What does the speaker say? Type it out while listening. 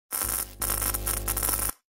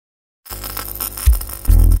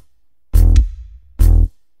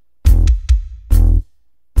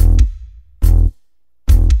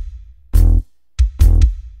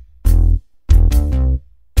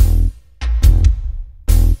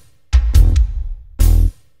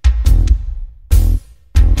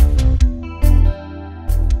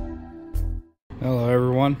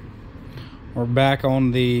back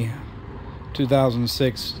on the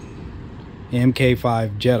 2006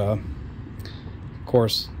 MK5 Jetta. Of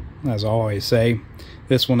course, as I always say,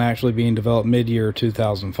 this one actually being developed mid-year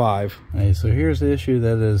 2005. Hey, so here's the issue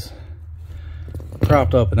that is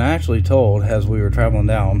cropped up, and I actually told as we were traveling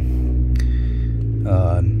down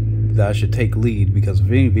that I should take lead, because if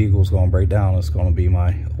any vehicle is going to break down, it's going to be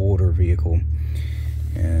my older vehicle.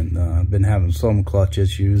 And I've been having some clutch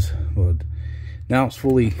issues, but now it's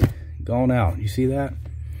fully gone out. You see that?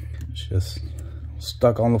 It's just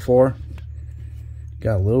stuck on the floor.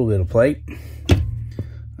 Got a little bit of plate.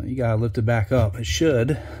 You gotta lift it back up. It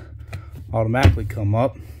should automatically come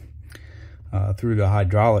up through the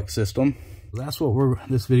hydraulic system. That's what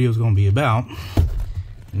this video is going to be about.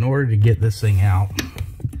 In order to get this thing out,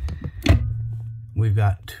 we've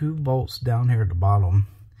got 2 bolts down here at the bottom,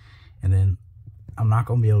 and then I'm not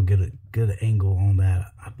going to be able to get a good angle on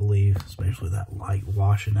that, I believe, especially that light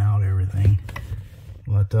washing out everything.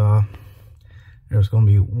 But there's going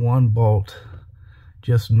to be 1 bolt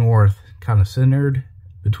just north, kind of centered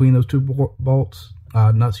between those 2 bolts,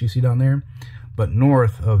 nuts you see down there, but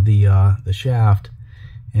north of the shaft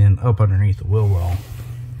and up underneath the wheel well.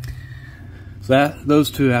 So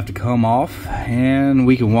those 2 have to come off, and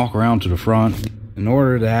we can walk around to the front. In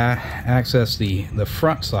order to access the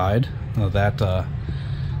front side of that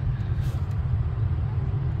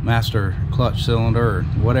master clutch cylinder, or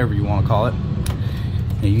whatever you want to call it,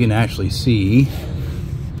 and you can actually see,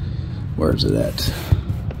 where's it at?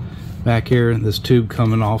 Back here, this tube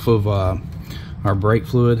coming off of our brake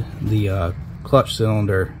fluid. The clutch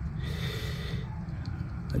cylinder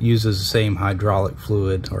uses the same hydraulic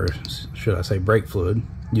fluid, or should I say brake fluid,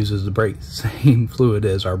 uses the same fluid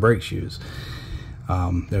as our brake shoes.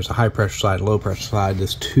 There's a high pressure side, low pressure side.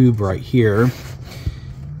 This tube right here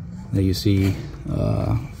that you see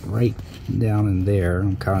right down in there,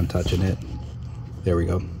 I'm kind of touching it. There we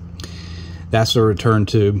go. That's the return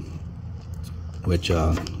tube, which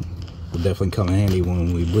will definitely come in handy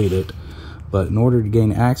when we bleed it. But in order to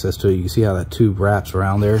gain access to it, you can see how that tube wraps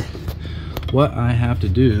around there. What I have to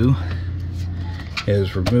do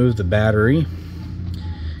is remove the battery,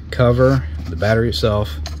 cover the battery itself,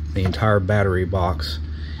 the entire battery box,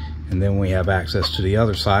 and then we have access to the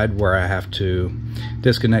other side, where I have to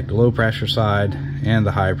disconnect the low pressure side and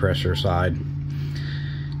the high pressure side,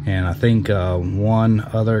 and I think 1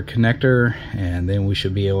 other connector, and then we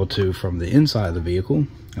should be able to, from the inside of the vehicle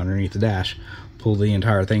underneath the dash, pull the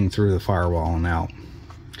entire thing through the firewall and out.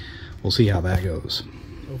 We'll see how that goes.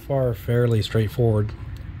 So far, fairly straightforward.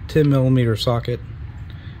 10mm socket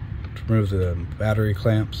to remove the battery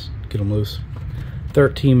clamps, get them loose.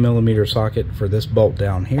 13mm socket for this bolt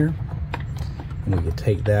down here, and we can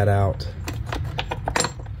take that out.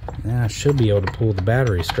 And I should be able to pull the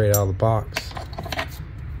battery straight out of the box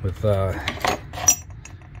with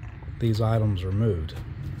these items removed.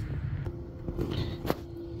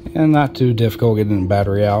 And not too difficult getting the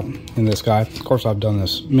battery out in this guy. Of course, I've done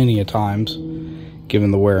this many a times,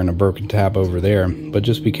 given the wear and a broken tab over there, but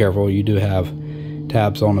just be careful. You do have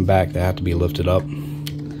tabs on the back that have to be lifted up.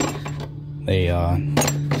 They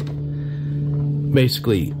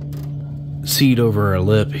basically seat over a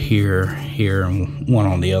lip here, and 1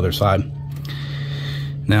 on the other side.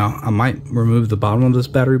 Now, I might remove the bottom of this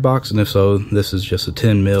battery box, and if so, this is just a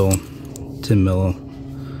 10 mil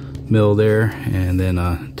there, and then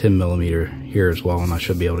a 10mm here as well, and I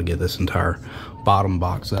should be able to get this entire bottom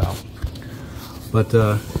box out. But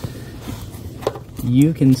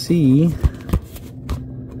you can see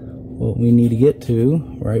what we need to get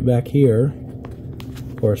to right back here.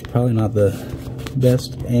 Of course, probably not the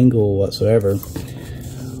best angle whatsoever,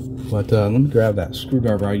 but let me grab that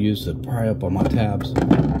screwdriver I used to pry up on my tabs.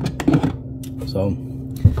 So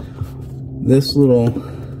this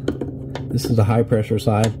is the high pressure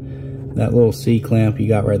side. That little C clamp you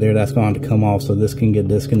got right there, that's going to come off, so this can get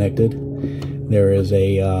disconnected. There is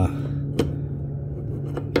a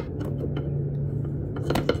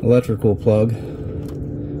electrical plug,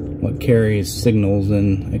 what carries signals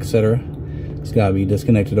and etc. It's got to be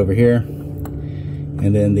disconnected over here,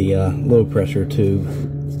 and then the low pressure tube,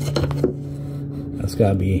 that's got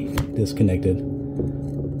to be disconnected.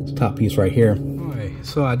 This top piece right here. Okay,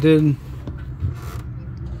 so I did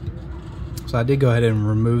go ahead and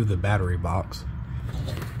remove the battery box.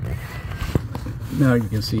 Now you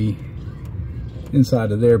can see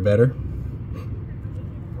inside of there better,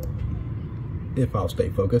 if I'll stay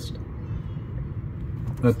focused.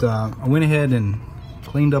 But I went ahead and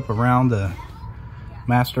cleaned up around the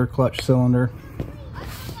master clutch cylinder,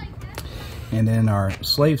 and then our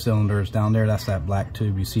slave cylinder is down there. That's that black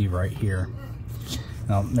tube you see right here.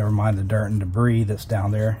 No, never mind the dirt and debris that's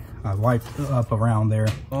down there. I wiped up around there.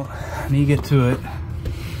 Well, I need to get to it.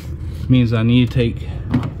 Means I need to take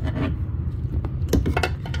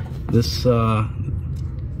this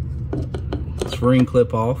ring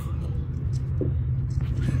clip off,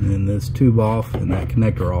 and then this tube off, and that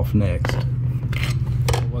connector off next.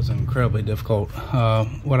 It wasn't incredibly difficult.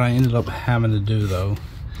 What I ended up having to do though,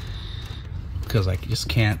 because I just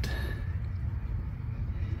can't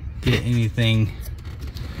get anything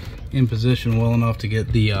in position well enough to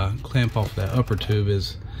get the clamp off that upper tube,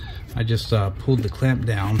 is I just pulled the clamp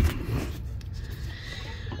down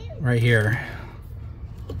right here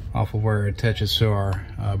off of where it attaches to our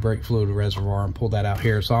brake fluid reservoir and pull that out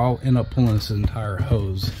here. So I'll end up pulling this entire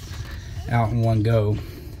hose out in one go.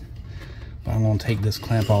 But I'm going to take this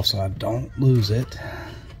clamp off so I don't lose it.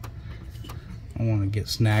 I don't want to get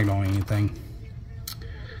snagged on anything.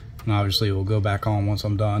 And obviously it will go back on once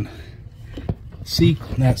I'm done.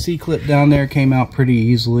 That C-clip down there came out pretty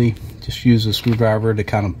easily. Just used a screwdriver to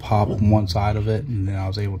kind of pop one side of it, and then I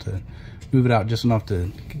was able to move it out just enough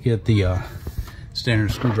to get the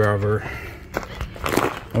standard screwdriver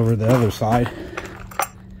over the other side.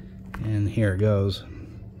 And here it goes.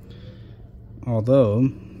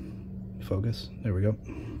 Although, focus, there we go.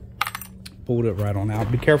 Pulled it right on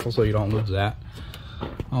out. Be careful so you don't lose that.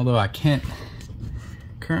 Although I can't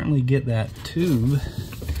currently get that tube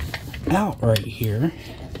out right here.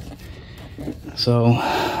 So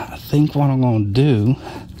I think what I'm going to do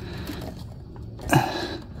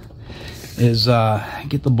is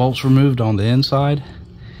get the bolts removed on the inside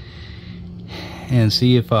and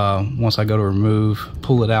see if once I go to remove,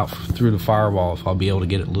 pull it out through the firewall, if I'll be able to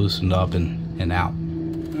get it loosened up and out.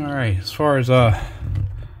 All right, as far as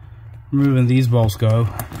removing these bolts go,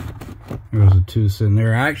 there's a tooth in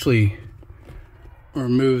there. I actually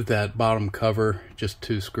removed that bottom cover, just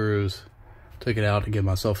 2 screws. Took it out to give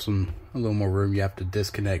myself a little more room. You have to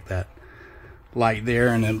disconnect that light there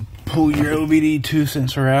and then pull your OBD2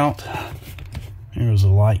 sensor out. There's a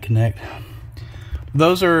light connect.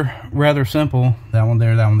 Those are rather simple. That one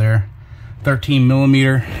there, 13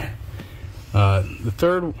 millimeter. The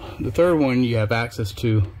third one you have access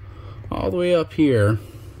to all the way up here,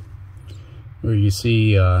 where you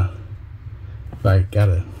see if I got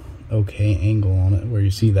a okay angle on it, where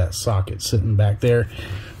you see that socket sitting back there.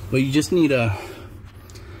 But you just need a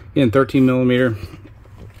 13 millimeter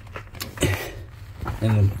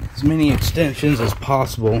and as many extensions as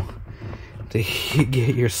possible to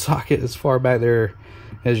get your socket as far back there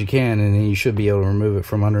as you can, and then you should be able to remove it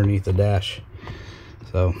from underneath the dash.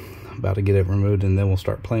 So I'm about to get it removed, and then we'll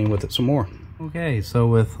start playing with it some more. Okay, so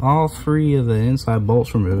with all 3 of the inside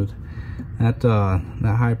bolts removed, that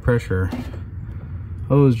high pressure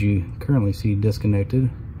hose you currently see disconnected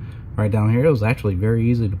right down here. It was actually very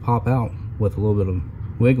easy to pop out with a little bit of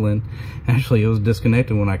wiggling. Actually, it was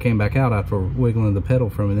disconnected when I came back out after wiggling the pedal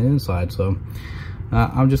from the inside. So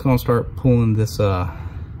I'm just going to start pulling this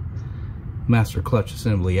master clutch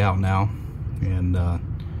assembly out now, and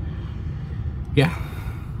yeah,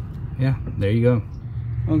 there you go.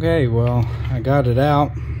 Okay, well, I got it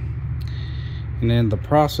out, and in the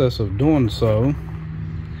process of doing so,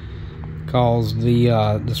 caused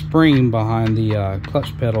the spring behind the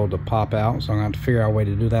clutch pedal to pop out, so I'm going to have to figure out a way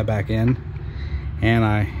to do that back in. And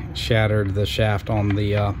I shattered the shaft on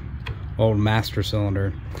the old master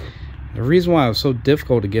cylinder. The reason why it was so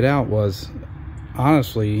difficult to get out was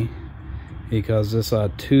honestly because this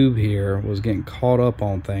tube here was getting caught up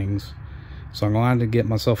on things. So I'm going to get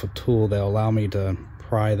myself a tool that will allow me to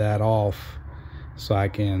pry that off, so I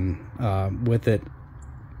can with it,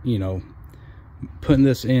 you know, putting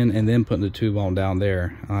this in and then putting the tube on down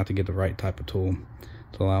there. I'll have to get the right type of tool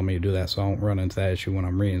to allow me to do that, so I don't run into that issue when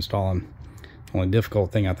I'm reinstalling. The only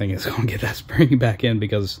difficult thing I think is going to get that spring back in,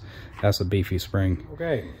 because that's a beefy spring.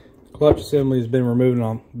 Okay, clutch assembly has been removed, and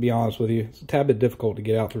I'll be honest with you, it's a tad bit difficult to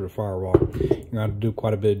get out through the firewall. You're going to have to do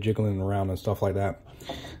quite a bit of jiggling around and stuff like that.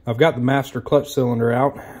 I've got the master clutch cylinder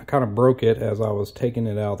out. I kind of broke it as I was taking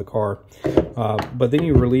it out of the car. But then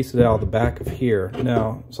you release it out of the back of here.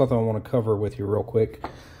 Now, something I want to cover with you real quick.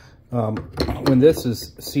 When this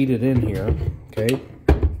is seated in here, okay,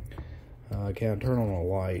 I can't turn on a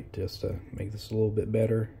light just to make this a little bit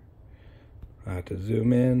better. I have to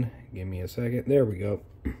zoom in. Give me a second. There we go.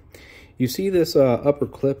 You see this upper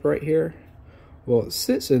clip right here? Well, it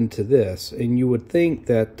sits into this, and you would think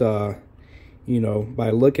that you know,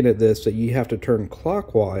 by looking at this, that you have to turn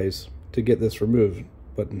clockwise to get this removed.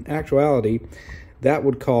 But in actuality, that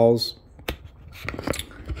would cause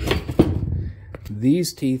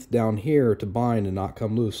these teeth down here to bind and not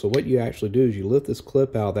come loose. So what you actually do is you lift this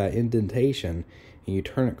clip out of that indentation and you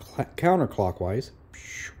turn it counterclockwise,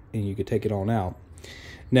 and you could take it on out.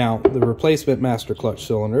 Now, the replacement master clutch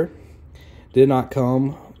cylinder did not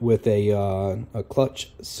come with a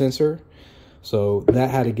clutch sensor, so that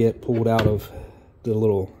had to get pulled out of the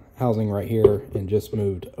little housing right here and just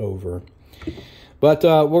moved over. But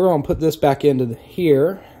we're going to put this back into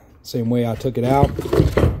here, same way I took it out.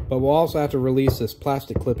 But we'll also have to release this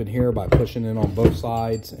plastic clip in here by pushing it on both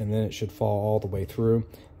sides, and then it should fall all the way through.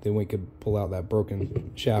 Then we could pull out that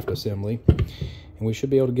broken shaft assembly, and we should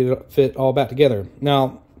be able to get it fit all back together.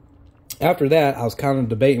 Now, after that, I was kind of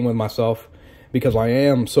debating with myself, because I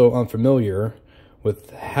am so unfamiliar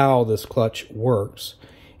with how this clutch works.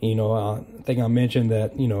 You know, I think I mentioned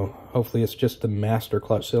that, you know, hopefully it's just the master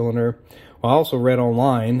clutch cylinder. Well, I also read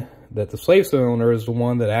online that the slave cylinder is the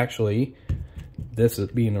one that actually, this is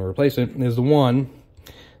being a replacement, is the one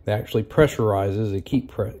that actually pressurizes, it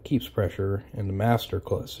keeps pressure in the master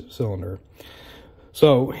clutch cylinder.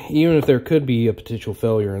 So even if there could be a potential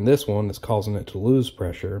failure in this one that's causing it to lose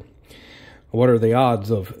pressure, what are the odds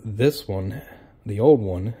of this one, the old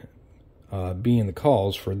one, being the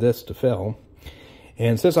cause for this to fail?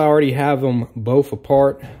 And since I already have them both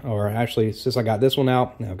apart, or actually since I got this one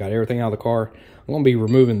out, and I've got everything out of the car, I'm going to be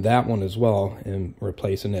removing that one as well and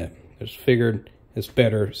replacing it. I just figured it's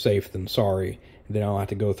better safe than sorry. Then I'll have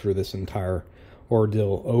to go through this entire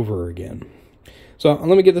ordeal over again. So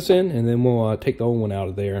let me get this in, and then we'll take the old one out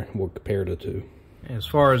of there, and we'll compare the two. As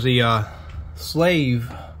far as the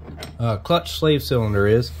clutch slave cylinder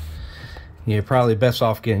is, you're probably best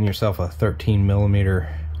off getting yourself a 13 millimeter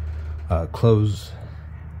close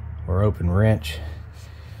or open wrench.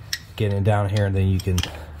 Getting it down here, and then you can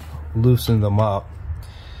loosen them up.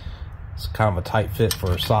 It's kind of a tight fit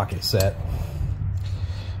for a socket set.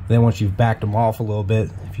 Then once you've backed them off a little bit,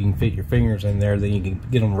 if you can fit your fingers in there, then you can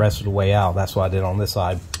get them the rest of the way out. That's what I did on this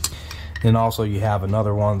side. Then also you have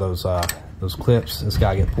another one of those clips. This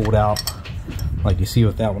got to get pulled out, like you see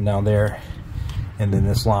with that one down there. And then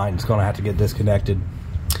this line is going to have to get disconnected.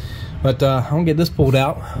 But I'm going to get this pulled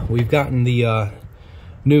out. We've gotten the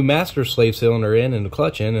new master slave cylinder in and the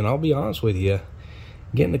clutch in, and I'll be honest with you,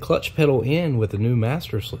 getting the clutch pedal in with the new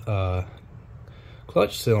master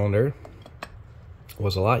clutch cylinder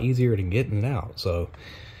was a lot easier than getting it out. So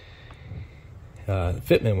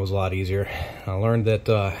fitment was a lot easier. I learned that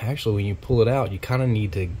actually when you pull it out, you kind of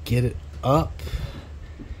need to get it up,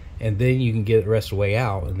 and then you can get it the rest of the way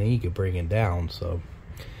out, and then you can bring it down. So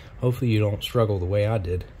hopefully you don't struggle the way I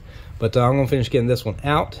did. But I'm going to finish getting this one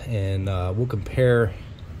out, and we'll compare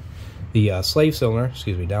the slave cylinder,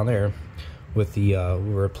 excuse me, down there, with the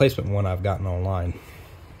replacement one I've gotten online.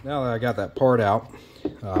 Now that I got that part out,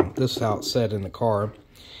 this is how it's set in the car.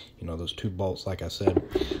 You know, those two bolts, like I said.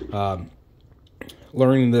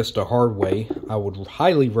 Learning this the hard way, I would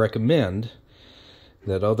highly recommend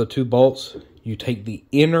that of the two bolts, you take the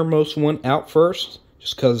innermost one out first,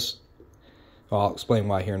 just because, well, I'll explain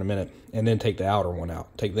why here in a minute, and then take the outer one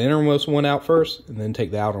out. Take the innermost one out first, and then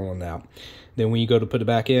take the outer one out. Then when you go to put it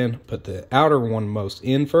back in, put the outer one most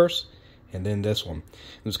in first, and then this one.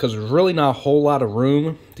 It's because there's really not a whole lot of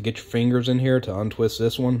room to get your fingers in here to untwist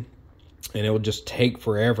this one, and it will just take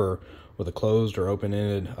forever with a closed or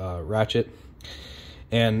open-ended ratchet.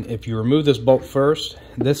 And if you remove this bolt first,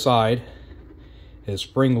 this side is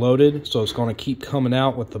spring-loaded, so it's going to keep coming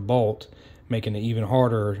out with the bolt, making it even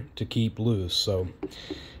harder to keep loose. So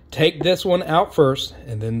take this one out first,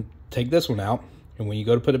 and then take this one out, and when you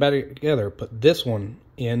go to put it back together, put this one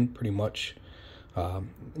in pretty much,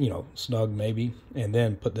 you know, snug maybe, and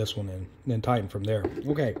then put this one in, then tighten from there.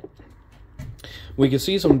 Okay, we can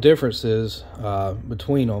see some differences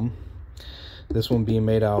between them. This one being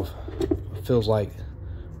made out of, feels like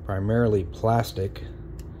primarily plastic.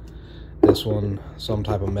 This one some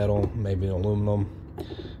type of metal, maybe aluminum,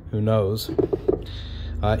 who knows.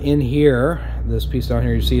 In here, this piece down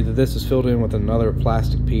here, you see that this is filled in with another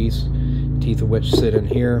plastic piece, teeth of which sit in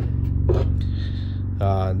here.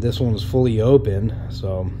 This one's fully open,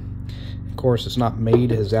 so of course it's not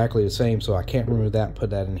made exactly the same, so I can't remove that and put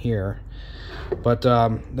that in here. But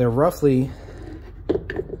they're roughly,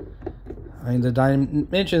 I mean, the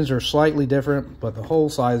dimensions are slightly different, but the hole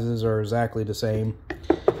sizes are exactly the same.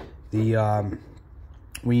 The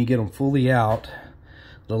when you get them fully out,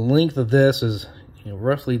 the length of this is, you know,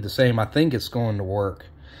 roughly the same. I think it's going to work,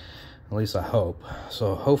 at least I hope.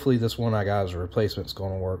 So hopefully this one I got as a replacement is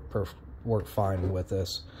going to work fine with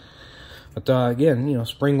this. But again, you know,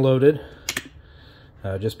 spring loaded.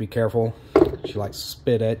 Just be careful. She likes to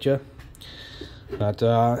spit at you. But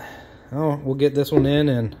oh, we'll get this one in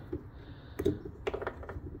and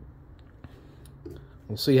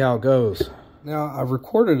we'll see how it goes. Now, I've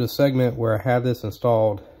recorded a segment where I had this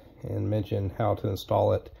installed and mention how to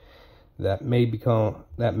install it. That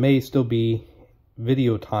may still be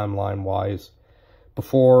video timeline wise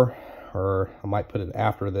before, or I might put it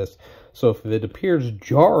after this. So if it appears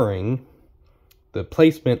jarring, the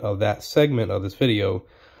placement of that segment of this video,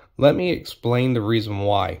 let me explain the reason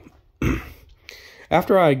why.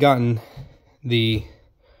 After I had gotten the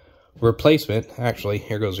replacement, actually,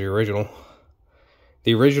 here goes the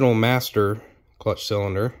original master clutch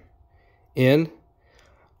cylinder in,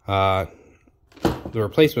 the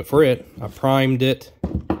replacement for it, I primed it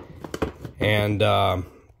and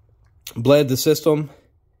bled the system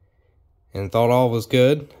and thought all was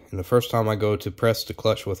good. And the first time I go to press the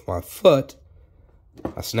clutch with my foot,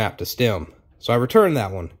 I snapped the stem. So I returned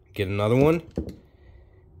that one, get another one,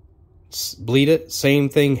 bleed it, same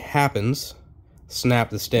thing happens, snap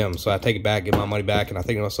the stem. So I take it back, get my money back, and I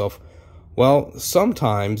think to myself, well,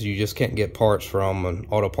 sometimes you just can't get parts from an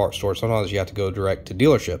auto parts store. Sometimes you have to go direct to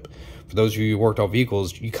dealership. For those of you who worked on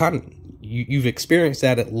vehicles, you've experienced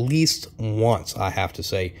that at least once, I have to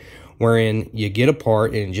say, wherein you get a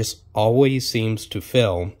part and it just always seems to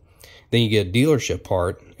fail. Then you get a dealership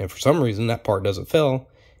part, and for some reason that part doesn't fail,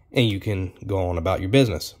 and you can go on about your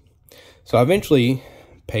business. So I eventually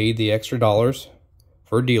paid the extra dollars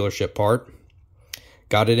for a dealership part,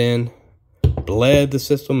 got it in, bled the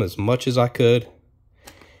system as much as I could,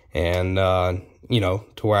 and you know,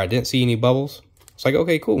 to where I didn't see any bubbles. It's like,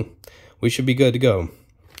 okay, cool, we should be good to go.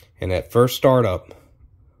 And at first startup,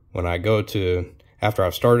 when I go to, after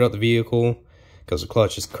I've started up the vehicle, because the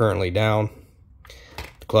clutch is currently down,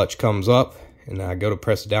 the clutch comes up, and I go to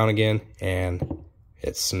press it down again, and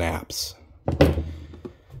it snaps.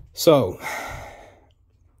 So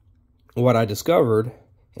what I discovered,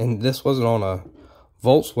 and this wasn't on a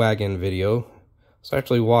Volkswagen video, I was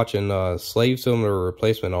actually watching a slave cylinder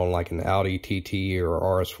replacement on like an Audi TT or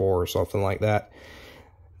RS4 or something like that.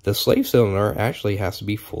 The slave cylinder actually has to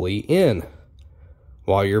be fully in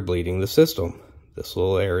while you're bleeding the system. This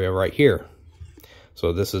little area right here.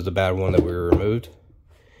 So this is the bad one that we removed.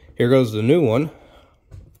 Here goes the new one.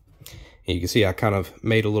 And you can see I kind of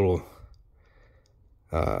made a little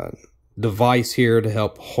device here to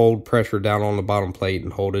help hold pressure down on the bottom plate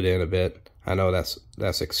and hold it in a bit. I know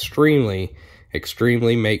that's extremely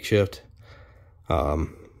makeshift,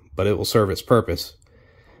 but it will serve its purpose.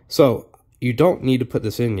 So you don't need to put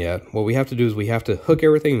this in yet. What we have to do is we have to hook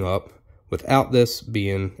everything up without this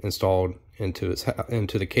being installed into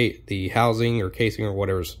the housing or casing or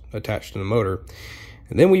whatever's attached to the motor.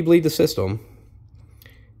 And then we bleed the system,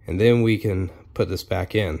 and then we can put this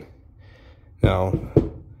back in. Now,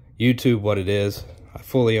 YouTube, what it is, I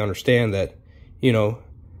fully understand that, you know,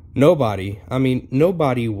 nobody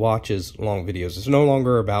watches long videos. It's no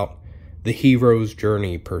longer about the hero's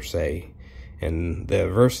journey per se and the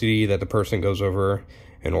adversity that the person goes over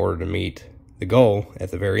in order to meet the goal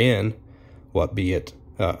at the very end, what be it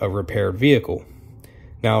a repaired vehicle.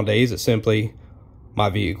 Nowadays, it's simply my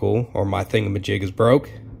vehicle or my thingamajig is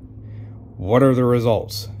broke. What are the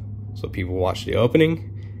results? So people watch the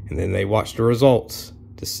opening and then they watch the results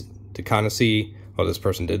to kind of see, oh, this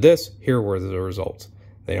person did this, here were the results.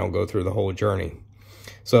 They don't go through the whole journey.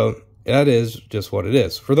 So that is just what it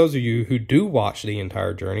is. For those of you who do watch the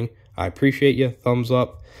entire journey, I appreciate you. Thumbs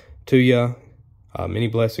up to you. Many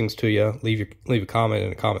blessings to you. Leave a comment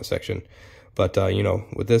in the comment section. But, you know,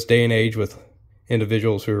 with this day and age, with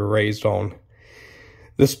individuals who are raised on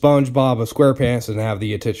the SpongeBob of SquarePants and have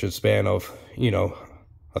the attention span of, you know,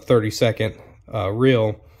 a 30-second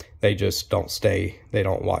reel, they just don't stay. They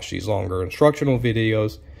don't watch these longer instructional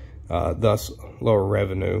videos, thus lower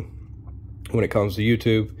revenue when it comes to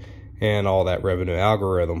YouTube and all that revenue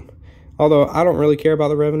algorithm. Although I don't really care about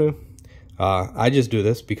the revenue. I just do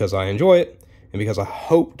this because I enjoy it and because I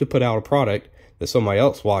hope to put out a product that somebody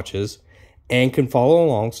else watches and can follow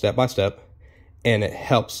along step by step, and it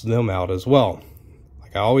helps them out as well.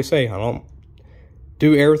 Like I always say, I don't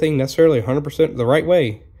do everything necessarily 100% the right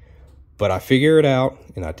way, but I figure it out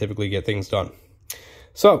and I typically get things done.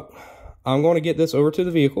 So I'm going to get this over to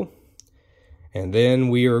the vehicle, and then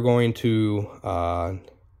we are going to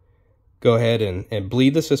go ahead and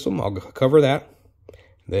bleed the system. I'll cover that.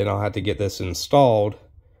 Then I'll have to get this installed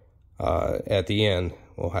at the end.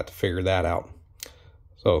 We'll have to figure that out.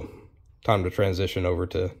 So time to transition over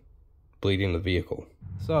to bleeding the vehicle.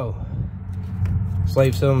 So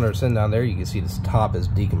slave cylinder sitting down there. You can see this top is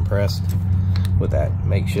decompressed with that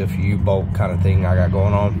makeshift U-bolt kind of thing I got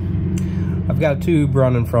going on. I've got a tube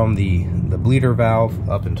running from the bleeder valve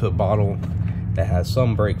up into a bottle that has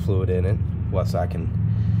some brake fluid in it. Once I can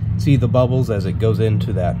see the bubbles as it goes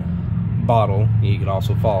into that bottle, you can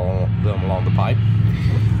also follow them along the pipe.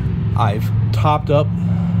 I've topped up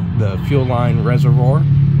the fuel line reservoir,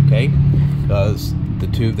 okay? Because the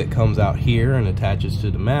tube that comes out here and attaches to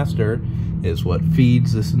the master is what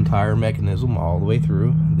feeds this entire mechanism all the way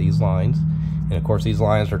through these lines. And of course, these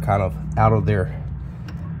lines are kind of out of their,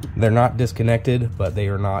 they're not disconnected, but they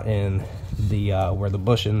are not in the where the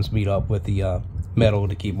bushings meet up with the metal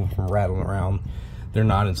to keep them from rattling around. They're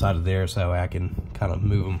not inside of there, so I can kind of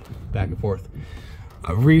move them back and forth.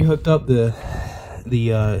 I re-hooked up the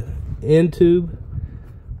end tube,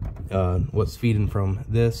 what's feeding from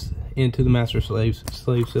this into the master slave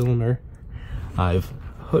cylinder. I've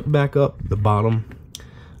hooked back up the bottom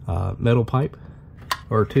metal pipe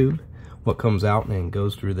or tube, what comes out and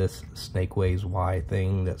goes through this snakeways Y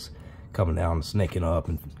thing that's coming down and snaking up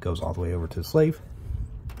and goes all the way over to the slave.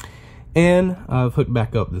 And I've hooked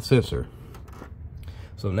back up the sensor.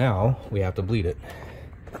 So now we have to bleed it.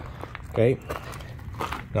 Okay.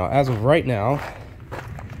 Now, as of right now,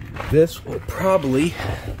 this will probably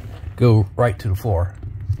go right to the floor.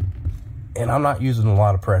 And I'm not using a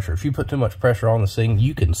lot of pressure. If you put too much pressure on this thing,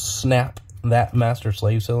 you can snap that master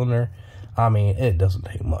slave cylinder. I mean, it doesn't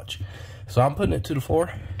take much. So I'm putting it to the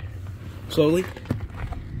floor slowly.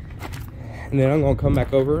 And then I'm going to come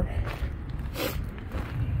back over.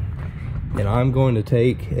 And I'm going to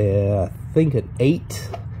take, I think, an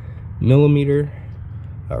 8mm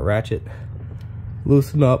ratchet,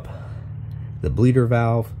 loosen up the bleeder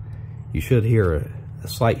valve. You should hear a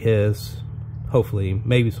slight hiss. Hopefully,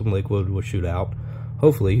 maybe some liquid will shoot out.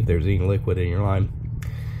 Hopefully, if there's any liquid in your line.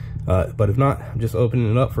 But if not, I'm just opening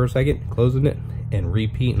it up for a second, closing it, and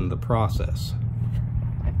repeating the process.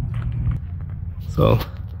 So,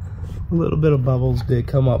 a little bit of bubbles did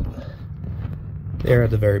come up there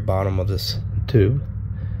at the very bottom of this tube.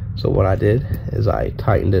 So what I did is I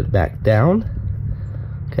tightened it back down.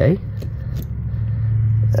 Okay.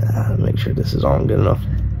 Make sure this is on good enough.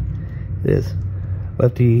 It is.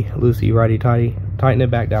 Lefty, loosey, righty, tighty. Tighten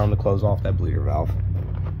it back down to close off that bleeder valve.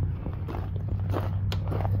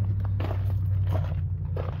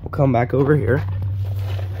 We'll come back over here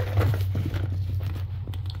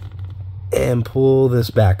and pull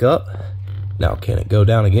this back up. Now, can it go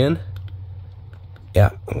down again?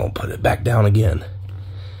 Yeah, I'm gonna put it back down again.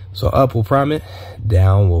 So up will prime it,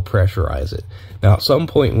 down will pressurize it. Now at some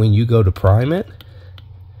point when you go to prime it,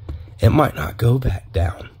 it might not go back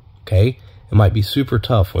down, okay? It might be super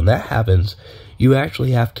tough. When that happens, you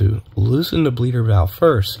actually have to loosen the bleeder valve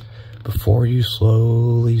first before you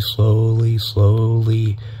slowly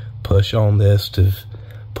push on this to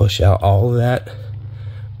push out all of that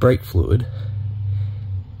brake fluid,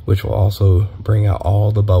 which will also bring out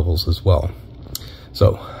all the bubbles as well.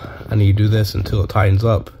 So I need to do this until it tightens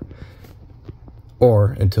up,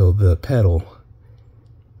 or until the pedal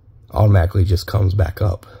automatically just comes back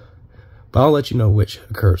up. But I'll let you know which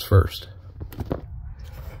occurs first.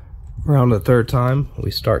 Around the third time,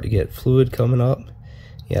 we start to get fluid coming up.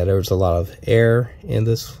 Yeah, there was a lot of air in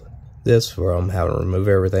this where I'm having to remove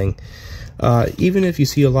everything. Even if you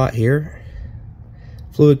see a lot here,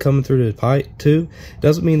 fluid coming through the pipe too,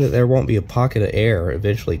 doesn't mean that there won't be a pocket of air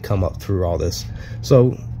eventually come up through all this.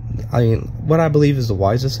 So, I mean, what I believe is the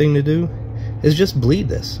wisest thing to do is just bleed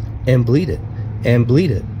this, and bleed it, and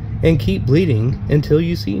bleed it, and keep bleeding until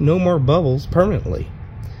you see no more bubbles permanently.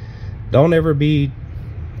 Don't ever be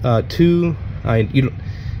I think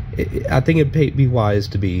it'd be wise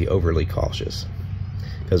to be overly cautious,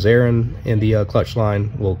 because air in the clutch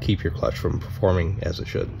line will keep your clutch from performing as it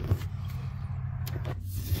should.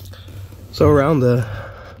 So around the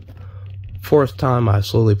 4th time I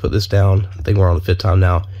slowly put this down, I think we're on the 5th time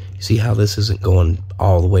now. You see how this isn't going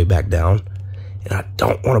all the way back down? And I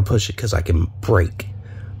don't want to push it because I can break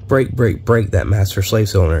that master slave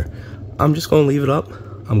cylinder. I'm just going to leave it up.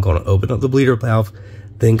 I'm going to open up the bleeder valve,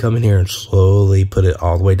 then come in here and slowly put it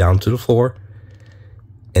all the way down to the floor,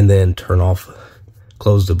 and then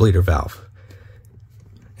close the bleeder valve.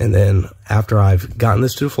 And then after I've gotten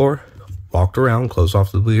this to the floor, walked around, closed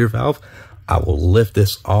off the bleeder valve, I will lift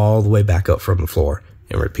this all the way back up from the floor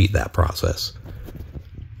and repeat that process.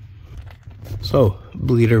 So,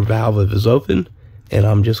 bleeder valve is open, and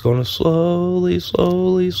I'm just going to slowly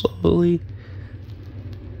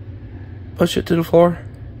push it to the floor,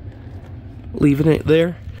 leaving it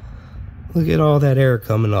there. Look at all that air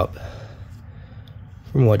coming up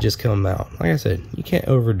from what just came out. Like I said, you can't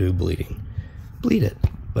overdo bleeding. Bleed it.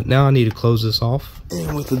 But now I need to close this off.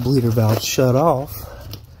 And with the bleeder valve shut off,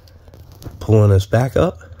 pulling this back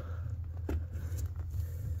up.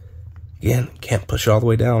 Again, can't push it all the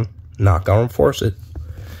way down. Not gonna force it.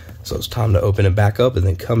 So it's time to open it back up and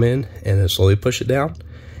then come in and then slowly push it down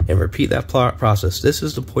and repeat that process. This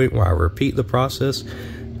is the point where I repeat the process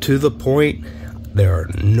to the point there are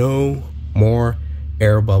no more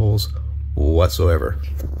air bubbles whatsoever.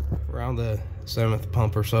 Around the 7th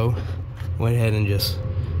pump or so, went ahead and just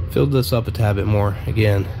filled this up a tad bit more.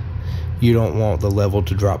 Again, you don't want the level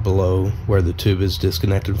to drop below where the tube is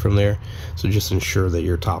disconnected from there, so just ensure that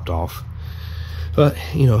you're topped off. But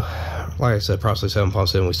you know, like I said, approximately 7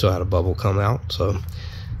 pumps in, we still had a bubble come out, so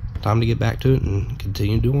time to get back to it and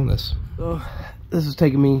continue doing this. So this has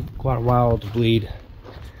taken me quite a while to bleed,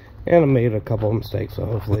 and I made a couple of mistakes, so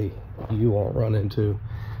hopefully you won't run into.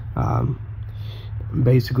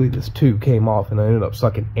 Basically this tube came off and I ended up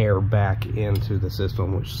sucking air back into the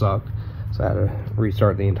system, which sucked, so I had to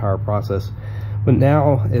restart the entire process. But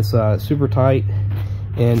now it's super tight,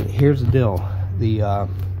 and here's the deal: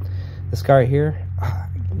 this guy right here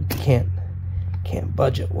can't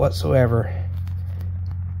budge it whatsoever.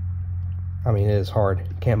 I mean, it is hard,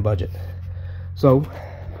 can't budge it, so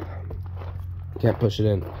can't push it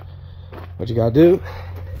in. What you gotta do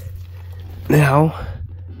now,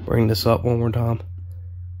 bring this up one more time.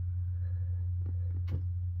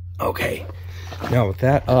 Okay, now with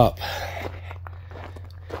that up,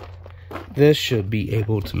 this should be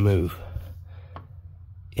able to move.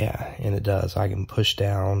 Yeah, and it does. I can push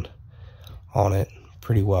down on it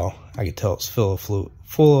pretty well. I can tell it's full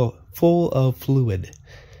of fluid,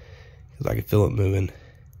 because I can feel it moving.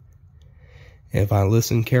 And if I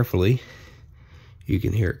listen carefully, you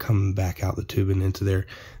can hear it coming back out the tube and into there.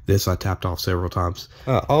 This I tapped off several times.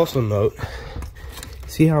 Also note,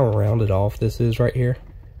 see how rounded off this is right here?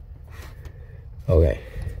 Okay,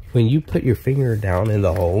 when you put your finger down in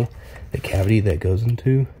the hole, the cavity that goes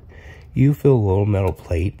into, you feel a little metal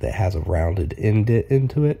plate that has a rounded end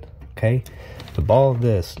into it, okay? The ball of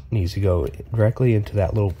this needs to go directly into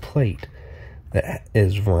that little plate that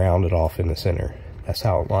is rounded off in the center. That's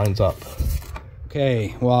how it lines up.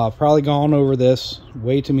 Okay, well, I've probably gone over this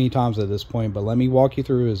way too many times at this point, but let me walk you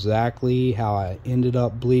through exactly how I ended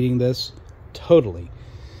up bleeding this totally.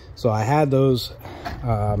 So I had those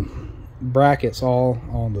brackets all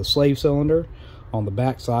on the slave cylinder on the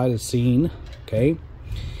back side is seen, okay,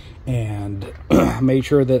 and made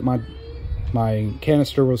sure that my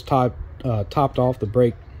canister was topped off the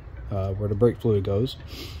brake, where the brake fluid goes,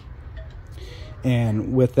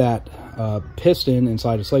 and with that piston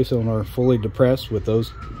inside the slave cylinder fully depressed with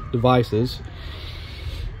those devices,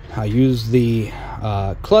 I used the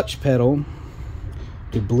clutch pedal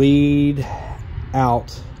to bleed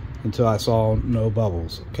out until I saw no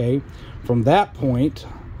bubbles. Okay, from that point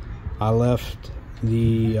I left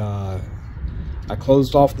the I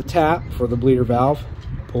closed off the tap for the bleeder valve,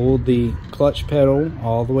 pulled the clutch pedal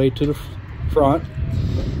all the way to the front.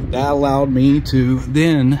 That allowed me to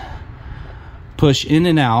then push in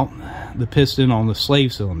and out the piston on the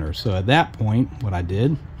slave cylinder. So at that point, what I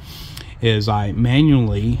did is I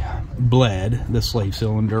manually bled the slave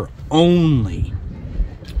cylinder only.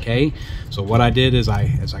 Okay, so what I did is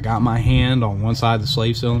I got my hand on one side of the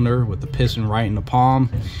slave cylinder with the piston right in the palm,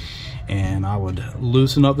 and I would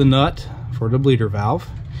loosen up the nut for the bleeder valve,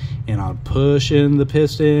 and I'd push in the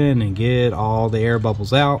piston and get all the air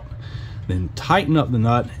bubbles out, then tighten up the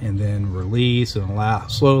nut, and then release and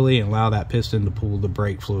slowly allow that piston to pull the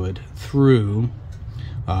brake fluid through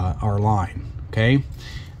our line. Okay,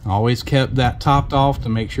 I always kept that topped off to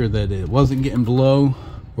make sure that it wasn't getting below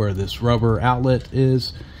where this rubber outlet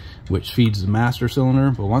is, which feeds the master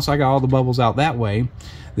cylinder. But once I got all the bubbles out that way,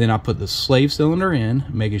 then I put the slave cylinder in,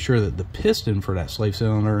 making sure that the piston for that slave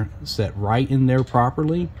cylinder set right in there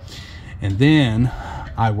properly. And then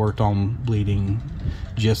I worked on bleeding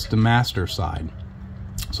just the master side.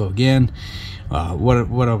 So again, what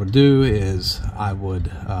I would do is I would,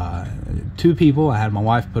 two people, I had my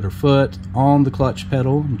wife put her foot on the clutch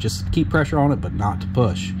pedal, just keep pressure on it, but not to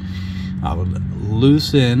push. I would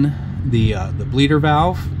loosen the bleeder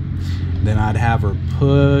valve. Then I'd have her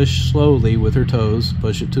push slowly with her toes,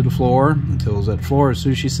 push it to the floor until it was at the floor. As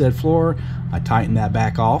soon as she said floor, I tightened that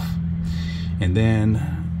back off. And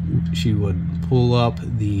then she would pull up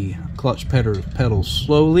the clutch pedal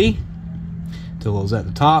slowly until it was at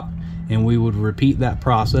the top. And we would repeat that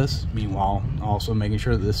process. Meanwhile, also making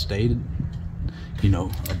sure that this stayed, you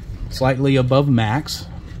know, slightly above max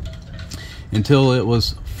until it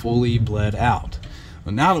was fully bled out.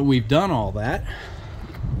 But now that we've done all that,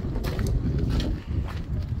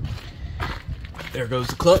 there goes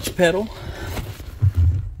the clutch pedal.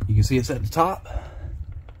 You can see it's at the top.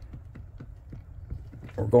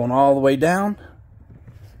 We're going all the way down,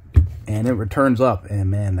 and it returns up.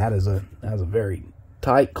 And man, that is a very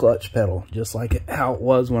tight clutch pedal, just like how it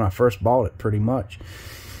was when I first bought it, pretty much.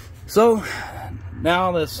 So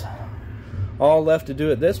now that's all left to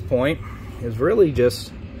do at this point is really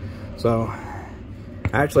just, so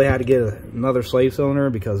I actually had to get another slave cylinder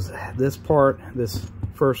because this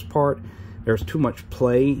first part, there's too much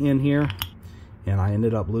play in here, and I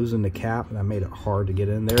ended up losing the cap, and that made it hard to get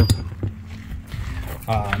in there.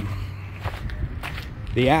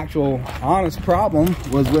 The actual honest problem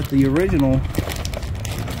was with the original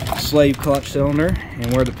slave clutch cylinder,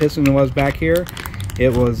 and where the piston was back here,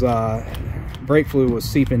 it was brake fluid was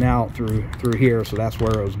seeping out through here, so that's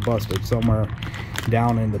where it was busted, somewhere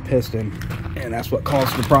down in the piston, and that's what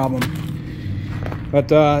caused the problem. But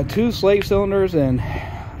 2 slave cylinders, and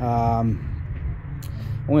I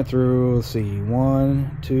went through, let's see,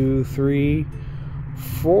 1, 2, 3,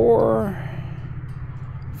 4,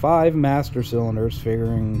 5 master cylinders,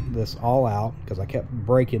 figuring this all out because I kept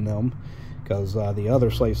breaking them because the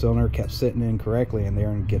other slave cylinder kept sitting incorrectly in there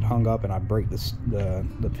and get hung up, and I break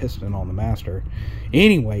the piston on the master.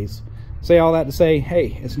 Anyways, say all that to say,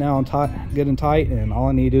 hey, it's now good and tight, and all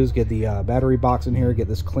I need to do is get the battery box in here, get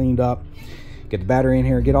this cleaned up, get the battery in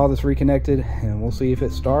here, get all this reconnected, and we'll see if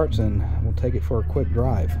it starts, and we'll take it for a quick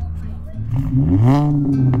drive.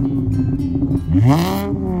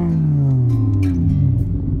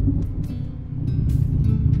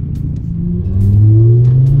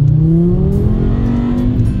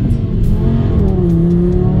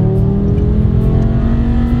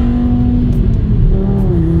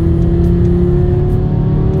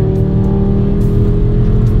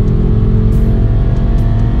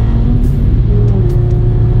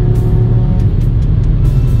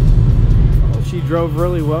 Drove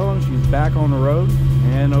really well, and she's back on the road,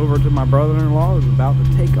 and over to my brother-in-law who's about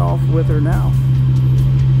to take off with her now.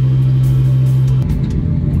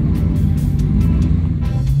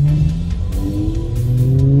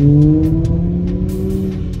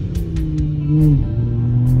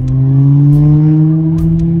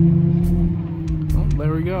 Oh,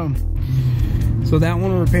 there we go. So that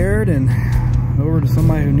one repaired, and over to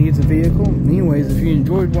somebody who needs a vehicle. Anyways, if you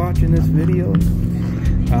enjoyed watching this video,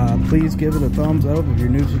 please give it a thumbs up. If you're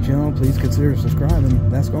new to the channel, please consider subscribing.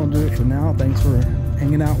 That's going to do it for now. Thanks for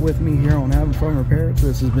hanging out with me here on Having Fun Repairs.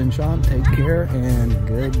 This has been Sean. Take care and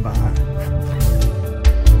goodbye.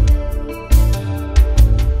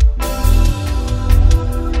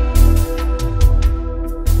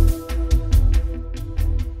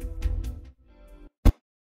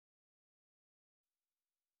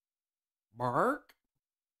 Bark.